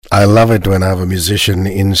I love it when I have a musician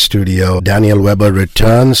in studio. Daniel Weber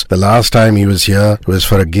returns. The last time he was here was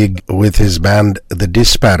for a gig with his band, the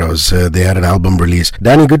Disparos. They had an album release.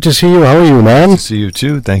 Danny, good to see you. How are you, man? Good to see you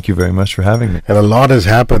too. Thank you very much for having me. And a lot has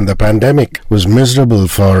happened. The pandemic was miserable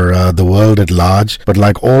for the world at large, but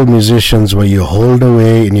like all musicians, were you holed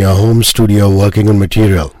away in your home studio working on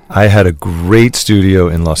material? I had a great studio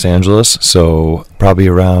in Los Angeles, so probably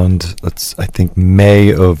around, I think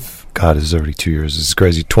May of, God, it's already 2 years, this is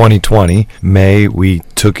crazy, 2020, May, we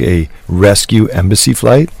took a rescue embassy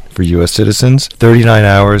flight for U.S. citizens, 39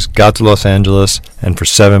 hours, got to Los Angeles, and for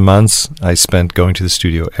 7 months, I spent going to the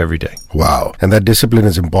studio every day. Wow. And that discipline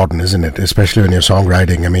is important, isn't it? Especially when you're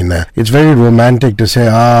songwriting. I mean, it's very romantic to say,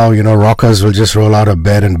 rockers will just roll out of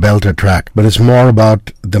bed and belt a track. But it's more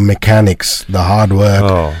about the mechanics, the hard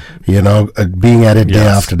work, being at it day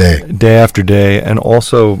after day. Day after day. And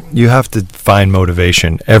also, you have to find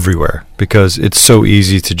motivation everywhere because it's so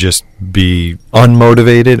easy to just be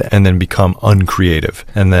unmotivated and then become uncreative.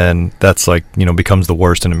 And then that's becomes the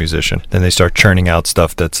worst in a musician. Then they start churning out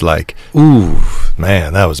stuff that's like, ooh,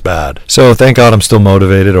 man, that was bad. So thank God I'm still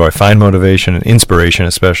motivated, or I find motivation and inspiration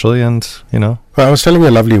especially, and, Well, I was telling your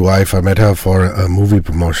lovely wife, I met her for a movie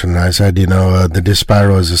promotion, and I said, the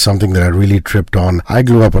Disparos is something that I really tripped on. I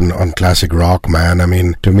grew up on classic rock, man. I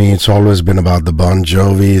mean, to me, it's always been about the Bon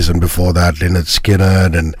Jovis, and before that, Lynyrd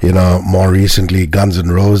Skynyrd, and, more recently, Guns N'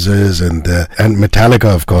 Roses, and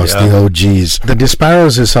Metallica, of course, the OGs. The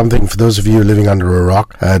Disparos is something, for those of you living under a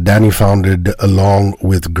rock, Danny founded along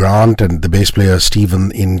with Grant and the bass player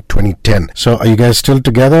Steven in 2010. So are you guys still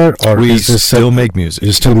together? Or we still make music.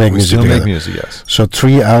 You still make music together? Make music, yes. So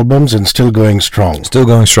 3 albums and still going strong. Still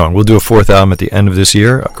going strong. We'll do a 4th album at the end of this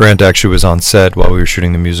year. Grant actually was on set while we were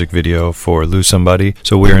shooting the music video for Lose Somebody.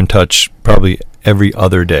 So we're in touch probably every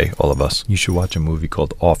other day, all of us. You should watch a movie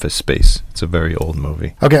called Office Space. It's a very old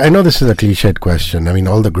movie. Okay, I know this is a cliched question. I mean,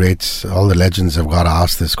 all the greats, all the legends have got to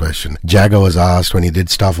ask this question. Jagger was asked when he did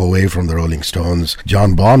stuff away from the Rolling Stones.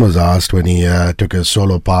 John Bonn was asked when he took a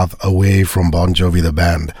solo path away from Bon Jovi, the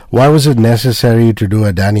band. Why was it necessary to do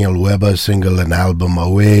a Daniel Weber single and album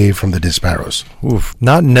away from the Disparos? Oof,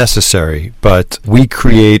 not necessary, but we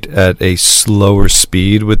create at a slower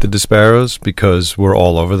speed with the Disparos because we're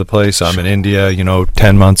all over the place. I'm in India,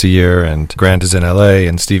 10 months a year, and Grant is in LA,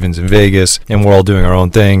 and Steven's in Vegas, and we're all doing our own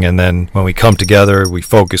thing. And then when we come together, we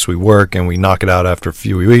focus, we work, and we knock it out after a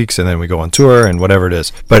few weeks, and then we go on tour and whatever it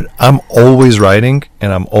is. But I'm always writing,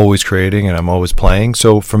 and I'm always creating, and I'm always playing.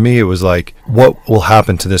 So for me, it was like, what will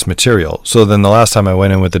happen to this material? So then the last time I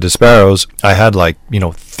went in with the Disparos, I had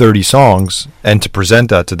 30 songs, and to present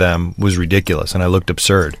that to them was ridiculous, and I looked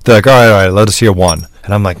absurd. They're like, all right, let us hear one.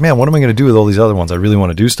 And I'm like, man, what am I going to do with all these other ones? I really want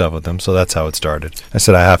to do stuff with them. So that's how it started. I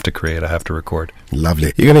said, I have to create, I have to record.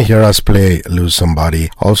 Lovely. You're going to hear us play Lose Somebody.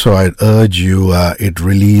 Also, I'd urge you, it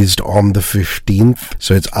released on the 15th.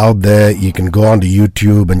 So it's out there. You can go onto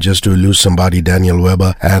YouTube and just do Lose Somebody, Daniel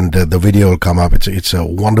Weber, and the video will come up. It's a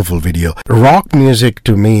wonderful video. Rock music,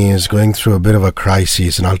 to me, is going through a bit of a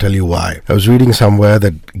crisis, and I'll tell you why. I was reading somewhere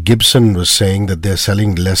that Gibson was saying that they're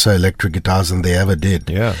selling lesser electric guitars than they ever did.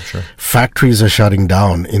 Yeah, sure. Factories are shutting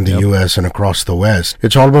down in the US and across the West.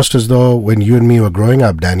 It's almost as though when you and me were growing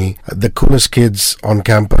up, Danny, the coolest kids on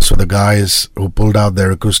campus were the guys who pulled out their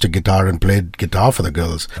acoustic guitar and played guitar for the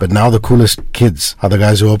girls. But now the coolest kids are the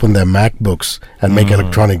guys who open their MacBooks and make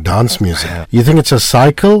electronic dance music. You think it's a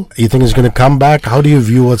cycle? You think it's going to come back? How do you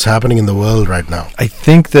view what's happening in the world right now? I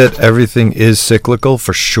think that everything is cyclical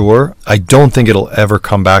for sure. I don't think it'll ever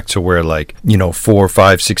come back to where 4,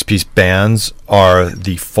 5, 6-piece bands are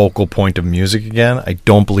the focal point of music again. I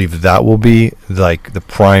don't believe that will be the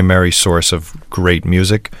primary source of great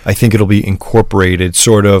music. I think it'll be incorporated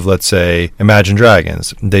sort of, let's say, Imagine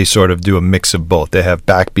Dragons. They sort of do a mix of both. They have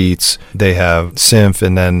backbeats, they have synth,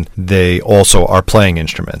 and then they also are playing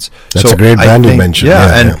instruments. That's a great band you mentioned.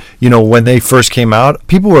 Yeah, when they first came out,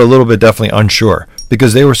 people were a little bit definitely unsure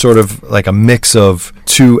because they were sort of like a mix of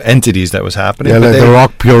two entities that was happening. Yeah, like the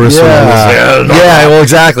rock purists. Well,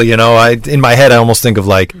 exactly. In my head, I almost think of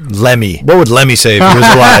Lemmy. What would Lemmy say if he was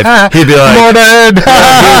alive? He'd be like, he'd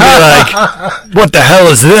be like, what the hell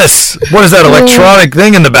is this? What is that electronic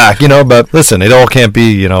thing in the back? But listen, it all can't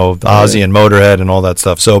be, Ozzy and Motorhead and all that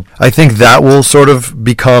stuff. So I think that will sort of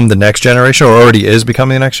become the next generation, or already is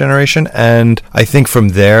becoming the next generation. And I think from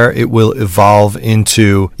there, it will evolve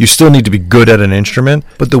into, you still need to be good at an instrument, instrument,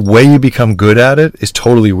 but the way you become good at it is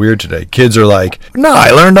totally weird today. Kids are like, no,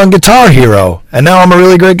 I learned on Guitar Hero, and now I'm a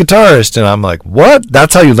really great guitarist. And I'm like, what?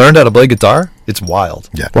 That's how you learned how to play guitar? It's wild.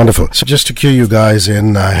 Yeah, wonderful. So just to cue you guys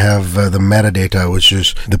in, I have the metadata, which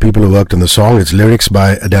is the people who worked on the song. It's lyrics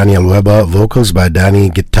by Daniel Weber, vocals by Danny,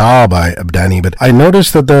 guitar by Danny. But I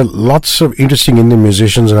noticed that there are lots of interesting Indian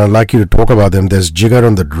musicians, and I'd like you to talk about them. There's Jigar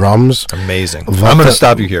on the drums. Amazing. I'm going to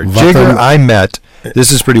stop you here. Jigar, I met.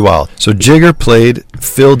 This is pretty wild. So Jigar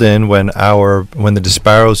filled in when the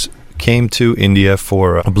Disparos came to India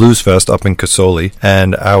for a blues fest up in Kasoli,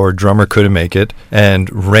 and our drummer couldn't make it,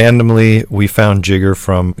 and randomly we found Jigar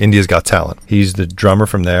from India's Got Talent. He's the drummer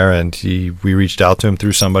from there, and we reached out to him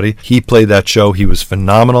through somebody. He played that show. He was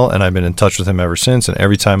phenomenal, and I've been in touch with him ever since, and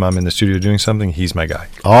every time I'm in the studio doing something, he's my guy.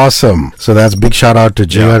 Awesome. So that's big shout out to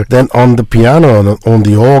Jigar. Yeah. Then on the piano, on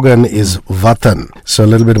the organ is Vatan. So a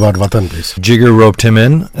little bit about Vatan, please. Jigar roped him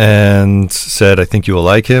in and said, I think you will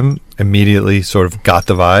like him. Immediately sort of got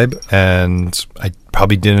the vibe, and I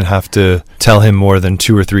probably didn't have to tell him more than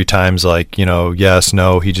 2 or 3 times, like, yes,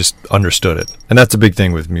 no. He just understood it. And that's a big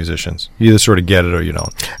thing with musicians. You either sort of get it or you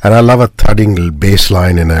don't. And I love a thudding bass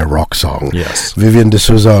line in a rock song. Yes. Vivian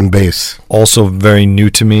D'Souza on bass. Also very new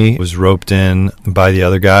to me, was roped in by the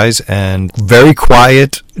other guys, and very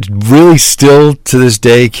quiet. Really still to this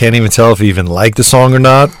day can't even tell if he even liked the song or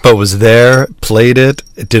not, but was there, played it,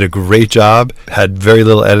 did a great job, had very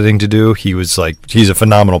little editing to do. He's a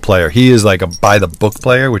phenomenal player. He is like a by the book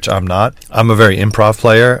player, which I'm not. I'm a very improv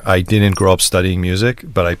player. I didn't grow up studying music,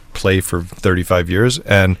 but I play for 35 years.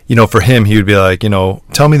 And, for him, he would be like,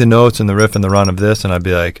 tell me the notes and the riff and the run of this. And I'd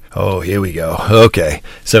be like, oh, here we go. Okay.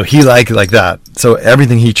 So he liked like that. So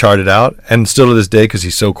everything he charted out, and still to this day, because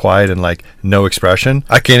he's so quiet and like no expression,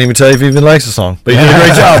 I can't even tell you if he even likes the song, but he did a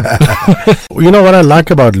great job. What I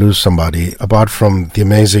like about Lose Somebody, apart from the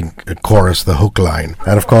amazing chorus, the hook line,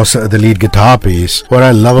 and of course the lead guitar piece, what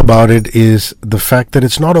I love about it is the fact that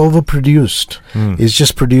it's not overproduced. It's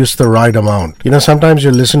just produced the right amount. Sometimes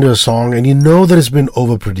you listen to a song and that it's been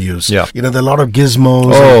overproduced. Yeah. There are a lot of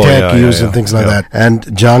gizmos and tech use and things like that. And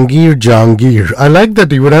Jahangir, I like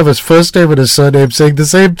that he would have his first name and his surname saying the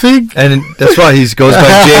same thing. And that's why he goes by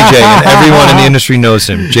JJ, and everyone in the industry knows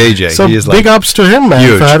him. JJ. So he is big ups to him, man,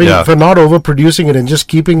 huge, for not overproducing it and just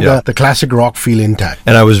keeping the classic rock feel intact.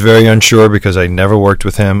 And I was very unsure because I never worked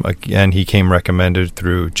with him. Again, he came recommended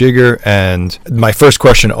through Jigar, and my first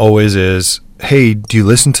question always is, hey, do you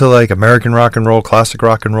listen to like American rock and roll, classic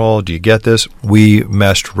rock and roll? Do you get this? We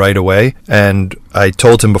meshed right away, and I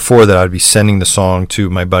told him before that I'd be sending the song to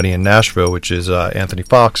my buddy in Nashville, which is Anthony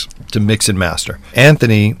Fox, to mix and master.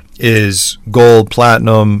 Anthony is gold,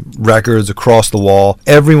 platinum, records across the wall.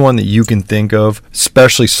 Everyone that you can think of,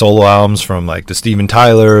 especially solo albums from like the Steven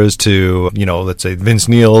Tylers to, let's say Vince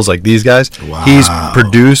Neil's, like these guys. Wow. He's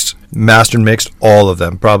produced, mastered, mixed all of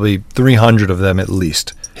them, probably 300 of them at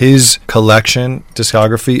least. His collection,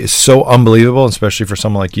 discography is so unbelievable, especially for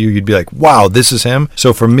someone like you. You'd be like, wow, this is him.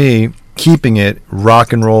 So for me, keeping it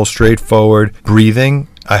rock and roll, straightforward, breathing,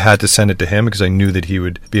 I had to send it to him because I knew that he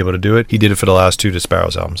would be able to do it. He did it for the last 2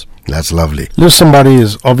 Disparos albums. That's lovely. Lose Somebody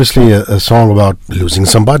is obviously a song about losing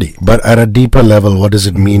somebody. But at a deeper level, what does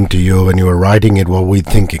it mean to you when you were writing it? What were you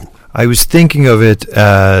thinking? I was thinking of it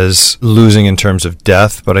as losing in terms of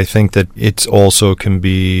death, but I think that it also can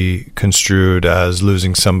be construed as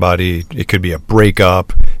losing somebody. It could be a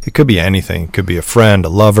breakup. It could be anything. It could be a friend, a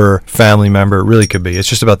lover, family member. It really could be. It's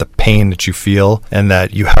just about the pain that you feel and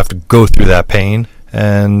that you have to go through that pain.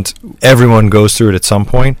 And everyone goes through it at some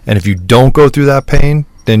point. And if you don't go through that pain,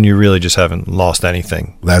 then you really just haven't lost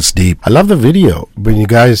anything. That's deep. I love the video. When you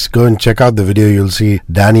guys go and check out the video, you'll see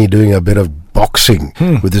Danny doing a bit of boxing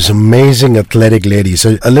with this amazing athletic lady.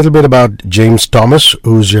 So a little bit about James Thomas,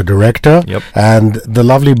 who's your director, and the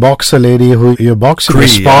lovely boxer lady who you're boxing or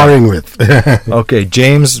sparring with. Okay,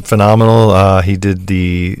 James, phenomenal. He did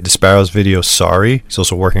the Disparos video, Sorry. He's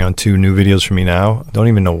also working on 2 new videos for me now. Don't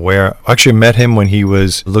even know where. I actually met him when he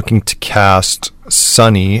was looking to cast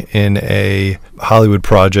Sonny in a Hollywood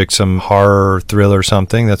project, some horror thriller or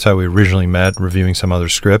something. That's how we originally met, reviewing some other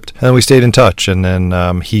script. And then we stayed in touch. And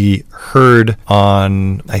then he heard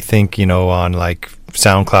on, I think, on like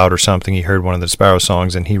SoundCloud or something, he heard one of the Disparos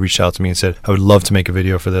songs, and he reached out to me and said, I would love to make a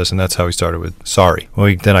video for this. And that's how he started with Sorry.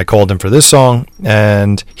 Then I called him for this song,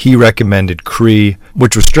 and he recommended Cree,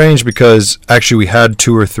 which was strange because actually we had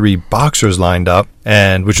 2 or 3 boxers lined up,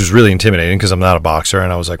 and which was really intimidating because I'm not a boxer,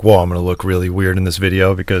 and I was like, whoa, I'm going to look really weird in this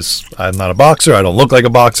video because I'm not a boxer, I don't look like a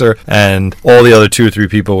boxer, and all the other 2 or 3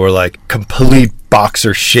 people were like complete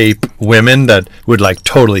boxer shape women that would like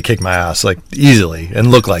totally kick my ass like easily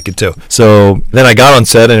and look like it too. So then I got on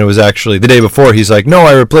set, and it was actually the day before. He's like, no,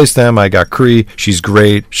 I replaced them. I got Cree. She's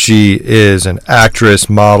great. She is an actress,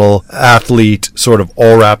 model, athlete, sort of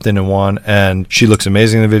all wrapped into one, and she looks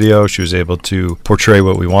amazing in the video. She was able to portray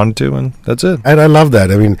what we wanted to, and that's it. And I love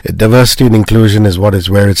that. I mean, diversity and inclusion is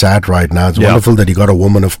where it's at right now. It's wonderful that you got a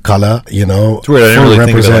woman of color, you know. It's weird. I didn't really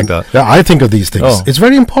think of it like that. Yeah, I think of these things. Oh. It's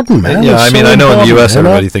very important, man. Yeah, it's I mean, so I know in the US you know?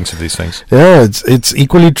 everybody thinks of these things. Yeah, it's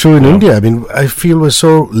equally true in India. I mean, I feel we're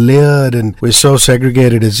so layered and we're so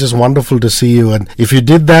segregated. It's just wonderful to see you. And if you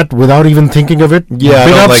did that without even thinking of it, big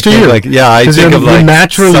ups to you. I think of like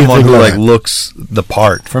naturally someone who like looks the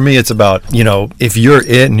part. For me, it's about, you know, if you're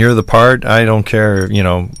it and you're the part, I don't care, you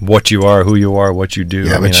know, what you are, who you are, what you do.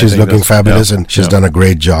 Yeah, but she's looking fabulous, and she's done a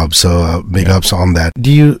great job. So big ups on that.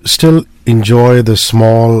 Do you still enjoy the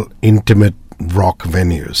small, intimate rock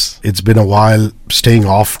venues? It's been a while staying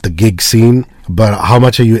off the gig scene, but how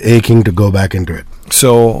much are you aching to go back into it?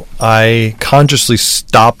 So I consciously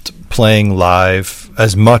stopped playing live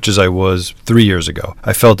as much as I was 3 years ago.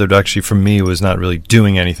 I felt that actually for me was not really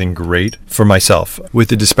doing anything great for myself. With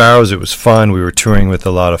the Disparos, it was fun. We were touring with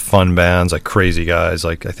a lot of fun bands, like crazy guys.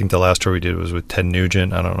 Like I think the last tour we did was with Ted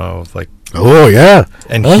Nugent. I don't know, like. Oh yeah,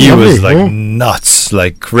 and he was like nuts,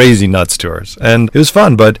 like crazy nuts tours, and it was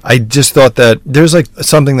fun. But I just thought that there's like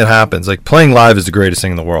something that happens. Like playing live is the greatest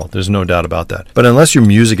thing in the world. There's no doubt about that. But unless your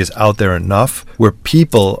music is out there enough, where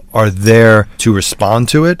people are there to respond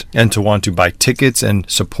to it and to want to buy tickets and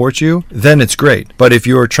support you, then it's great. But if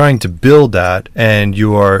you are trying to build that and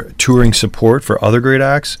you are touring support for other great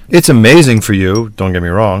acts, it's amazing for you. Don't get me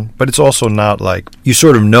wrong, but it's also not like you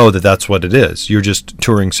sort of know that that's what it is. You're just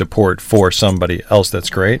touring support for somebody else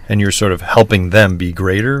that's great, and you're sort of helping them be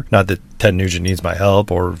greater. Not that Ted Nugent needs my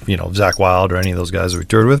help, or, you know, Zach Wilde or any of those guys that we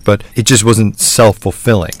toured with, but it just wasn't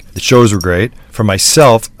self-fulfilling. The shows were great. For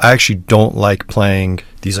myself, I actually don't like playing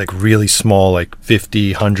these like really small, like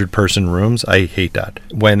 50, 100 person rooms. I hate that.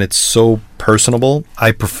 When it's so personable,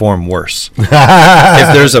 I perform worse.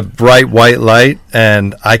 If there's a bright white light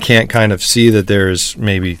and I can't kind of see that there's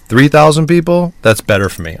maybe 3,000 people, that's better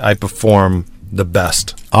for me. I perform the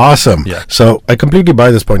best. Awesome. Yeah. So I completely buy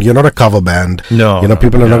this point. You're not a cover band. No. You know,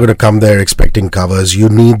 people are not going to come there expecting covers. You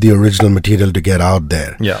need the original material to get out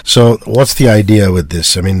there. Yeah. So what's the idea with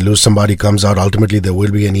this? I mean, Lose Somebody comes out. Ultimately, there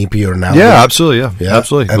will be an EP or an album. Yeah, absolutely. Yeah.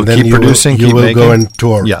 Absolutely. And we'll then keep producing, you keep will making. go and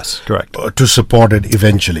tour. Yes, correct. To support it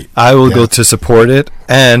eventually. I will go to support it,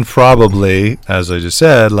 and probably, as I just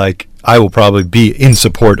said, like, I will probably be in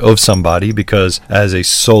support of somebody, because as a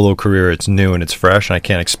solo career, it's new and it's fresh, and I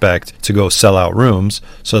can't expect to go sell out rooms.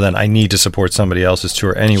 So then I need to support somebody else's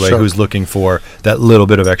tour anyway, who's looking for that little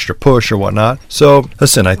bit of extra push or whatnot. So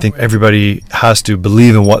listen, I think everybody has to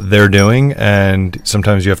believe in what they're doing, and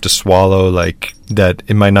sometimes you have to swallow like that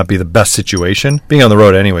it might not be the best situation. Being on the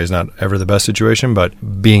road anyway is not ever the best situation,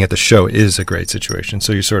 but being at the show is a great situation.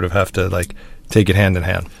 So you sort of have to like take it hand in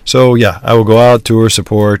hand. So yeah, I will go out, tour,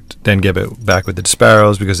 support, then get it back with the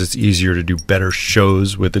Disparos, because it's easier to do better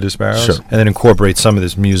shows with the Disparos, and then incorporate some of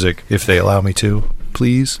this music, if they allow me to,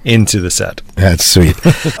 please, into the set. That's sweet.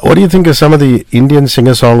 What do you think of some of the Indian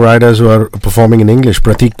singer-songwriters who are performing in English?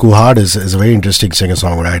 Prateek Kuhad is a very interesting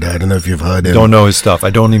singer-songwriter. I don't know if you've heard him. Don't know his stuff.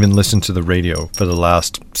 I don't even listen to the radio for the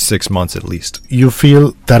last 6 months at least. You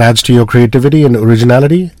feel that adds to your creativity and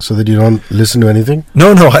originality, so that you don't listen to anything?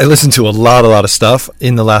 No, I listen to a lot of stuff.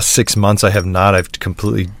 In the last 6 months, I have not. I've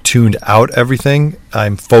completely tuned out everything.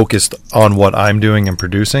 I'm focused on what I'm doing and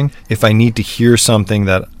producing. If I need to hear something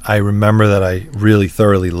that I remember that I really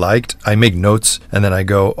thoroughly liked, I make notes, and then I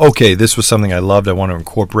go, okay, this was something I loved. I want to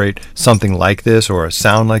incorporate something like this, or a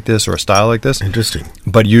sound like this, or a style like this. Interesting.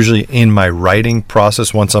 But usually in my writing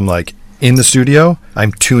process, once I'm like in the studio,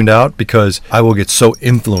 I'm tuned out, because I will get so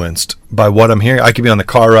influenced by what I'm hearing. I could be on the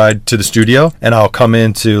car ride to the studio, and I'll come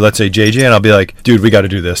into, let's say, JJ, and I'll be like, dude, we got to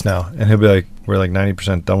do this now. And he'll be like, we're like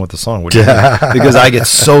 90% done with the song. What do you think? Because I get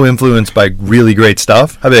so influenced by really great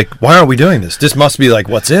stuff. I'll be like, why aren't we doing this? This must be like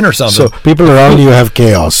what's in or something. So people around you have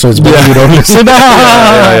chaos, so it's better you don't listen.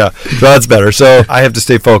 Yeah. So that's better. So I have to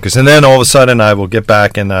stay focused. And then all of a sudden I will get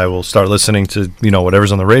back and I will start listening to, you know,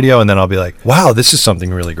 whatever's on the radio, and then I'll be like, wow, this is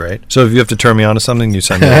something really great. So if you have to turn me on to something, you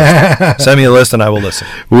send me a list. Send me a list and I will listen.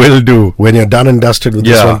 Will do. When you're done and dusted with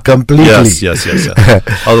this one completely. Yes.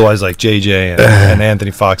 Otherwise, like JJ and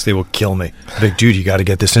Anthony Fox, they will kill me. Like, dude, you got to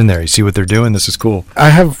get this in there. You see what they're doing? This is cool. I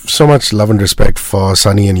have so much love and respect for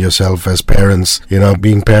Sunny and yourself as parents. You know,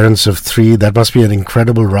 being parents of 3, that must be an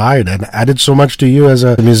incredible ride, and added so much to you as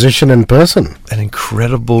a musician and person. An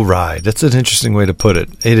incredible ride. That's an interesting way to put it.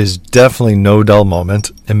 It is definitely no dull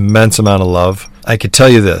moment. Immense amount of love. I could tell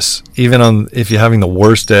you this, if you're having the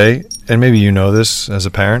worst day, and maybe you know this as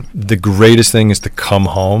a parent, the greatest thing is to come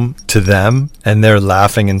home to them and they're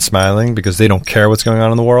laughing and smiling because they don't care what's going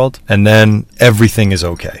on in the world. And then everything is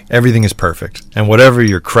okay. Everything is perfect. And whatever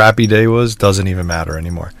your crappy day was doesn't even matter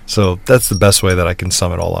anymore. So that's the best way that I can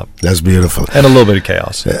sum it all up. That's beautiful. And a little bit of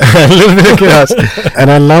chaos. A little bit of chaos.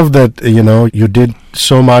 And I love that, you did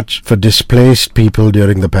so much for displaced people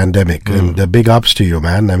during the pandemic. And big ups to you,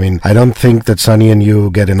 man. I mean, I don't think that Sunny and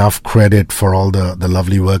you get enough credit for all the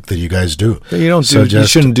lovely work that you guys do. You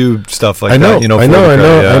shouldn't do stuff like that.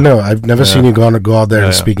 I know. I've never seen you go out there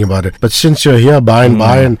and speaking about it. But since you're here by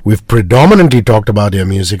and we've predominantly talked about your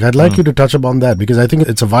music, I'd like you to touch upon that, because I think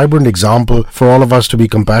it's a vibrant example for all of us to be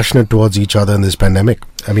compassionate towards each other in this pandemic.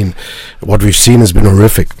 I mean, what we've seen has been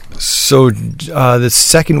horrific. So the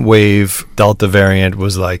second wave Delta variant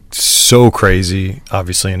was like so crazy,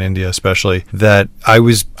 obviously in India especially, that I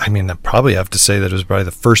probably have to say that it was probably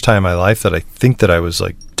the first time in my life that I think that I was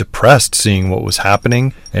like depressed seeing what was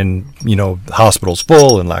happening, and hospitals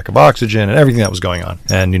full and lack of oxygen and everything that was going on,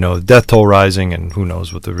 and the death toll rising, and who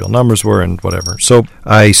knows what the real numbers were and whatever. So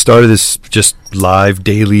I started this just live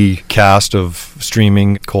daily cast of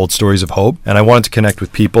streaming called Stories of Hope, and I wanted to connect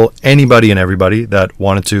with people, anybody and everybody that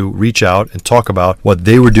wanted to reach out and talk about what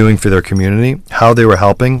they were doing for their community, how they were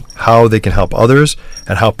helping, how they can help others,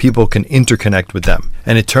 and how people can interconnect with them.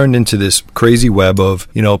 And it turned into this crazy web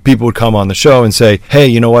of, people would come on the show and say, hey,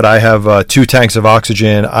 you know what, I have 2 tanks of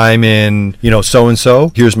oxygen, I'm in,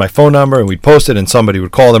 so-and-so, here's my phone number, and we'd post it, and somebody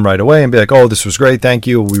would call them right away and be like, oh, this was great, thank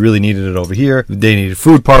you, we really needed it over here, they needed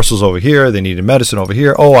food parcels over here, they needed medicine over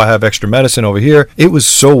here, oh, I have extra medicine over here. It was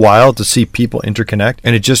so wild to see people interconnect,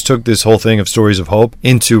 and it just took this whole thing of Stories of Hope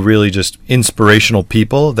into really just inspirational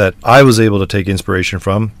people that I was able to take inspiration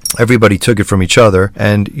from. Everybody took it from each other,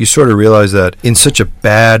 and you sort of realize that in such a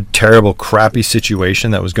bad, terrible, crappy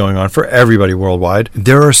situation that was going on for everybody worldwide,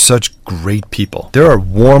 there are such great people. There are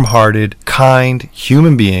warm-hearted, kind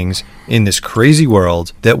human beings in this crazy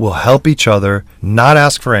world that will help each other, not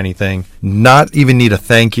ask for anything, not even need a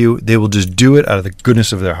thank you. They will just do it out of the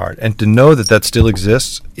goodness of their heart. And to know that that still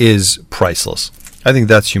exists is priceless. I think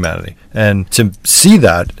that's humanity. And to see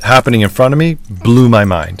that happening in front of me blew my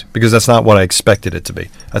mind, because that's not what I expected it to be.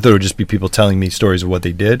 I thought it would just be people telling me stories of what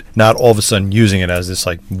they did, not all of a sudden using it as this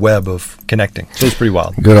like web of connecting. So it's pretty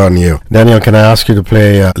wild. Good on you. Daniel, can I ask you to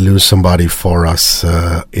play Lose Somebody for us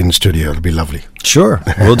in studio? It'll be lovely. Sure,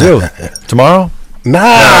 we'll do. Tomorrow?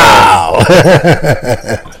 Now!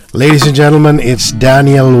 Ladies and gentlemen, it's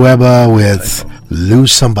Daniel Weber with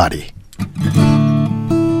Lose Somebody.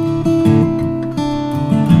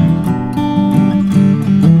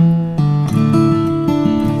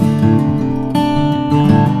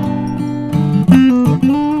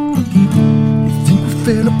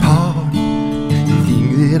 Fell apart, you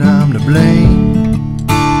think that I'm to blame.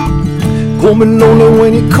 Call me lonely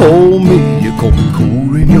when you call me, you call me cool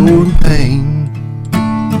when you're in pain.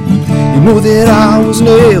 You know that I was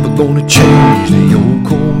never gonna change, and you'll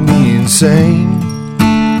call me insane.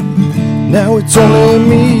 Now it's only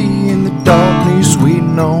me in the darkness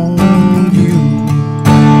waiting on you.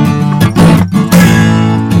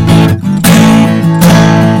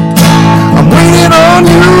 I'm waiting on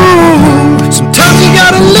you. Sometimes you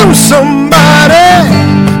gotta lose somebody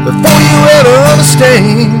before you ever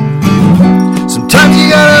understand. Sometimes you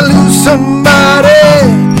gotta lose somebody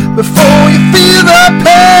before you feel the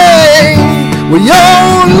pain. We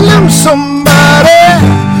all lose somebody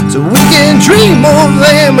so we can dream of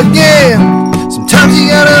them again. Sometimes you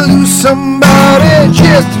gotta lose somebody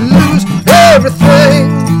just to lose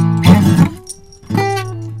everything.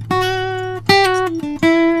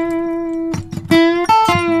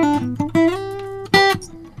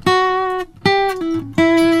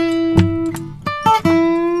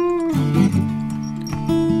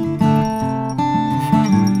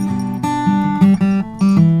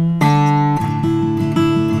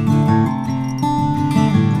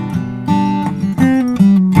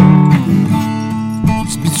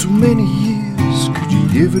 Many years, could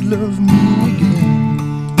you ever love me again?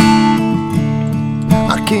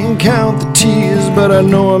 I can't count the tears, but I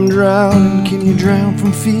know I'm drowning. Can you drown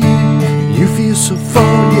from fear? You feel so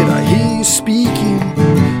far, yet I hear you speaking.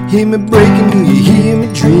 Hear me breaking, do you hear me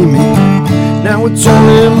dreaming? Now it's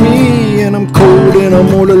only me, and I'm cold and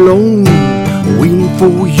I'm all alone, waiting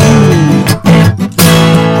for you,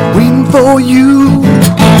 waiting for you.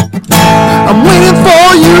 I'm waiting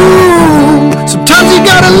for you. Sometimes you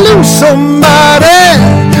gotta lose somebody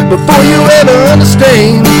before you ever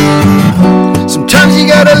understand. Sometimes you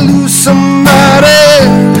gotta lose somebody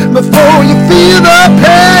before you feel the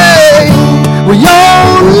pain. We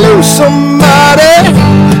all lose somebody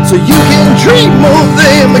dream of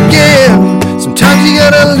them again. Sometimes you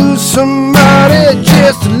gotta lose somebody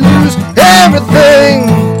just to lose everything.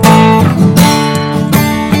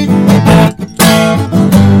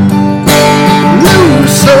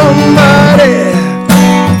 Lose somebody.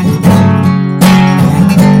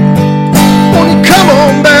 Won't you come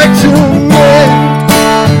on back to me?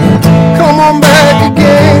 Come on back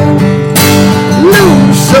again.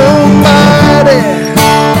 Lose somebody.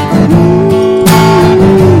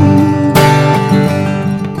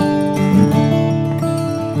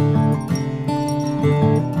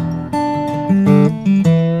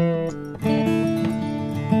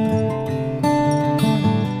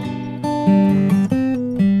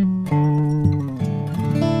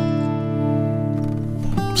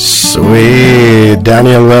 Sweet.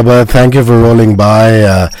 Daniel Weber, thank you for rolling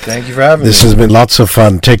by. Thank you for having me. This has been lots of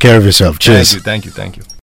fun. Take care of yourself. Cheers. Thank you.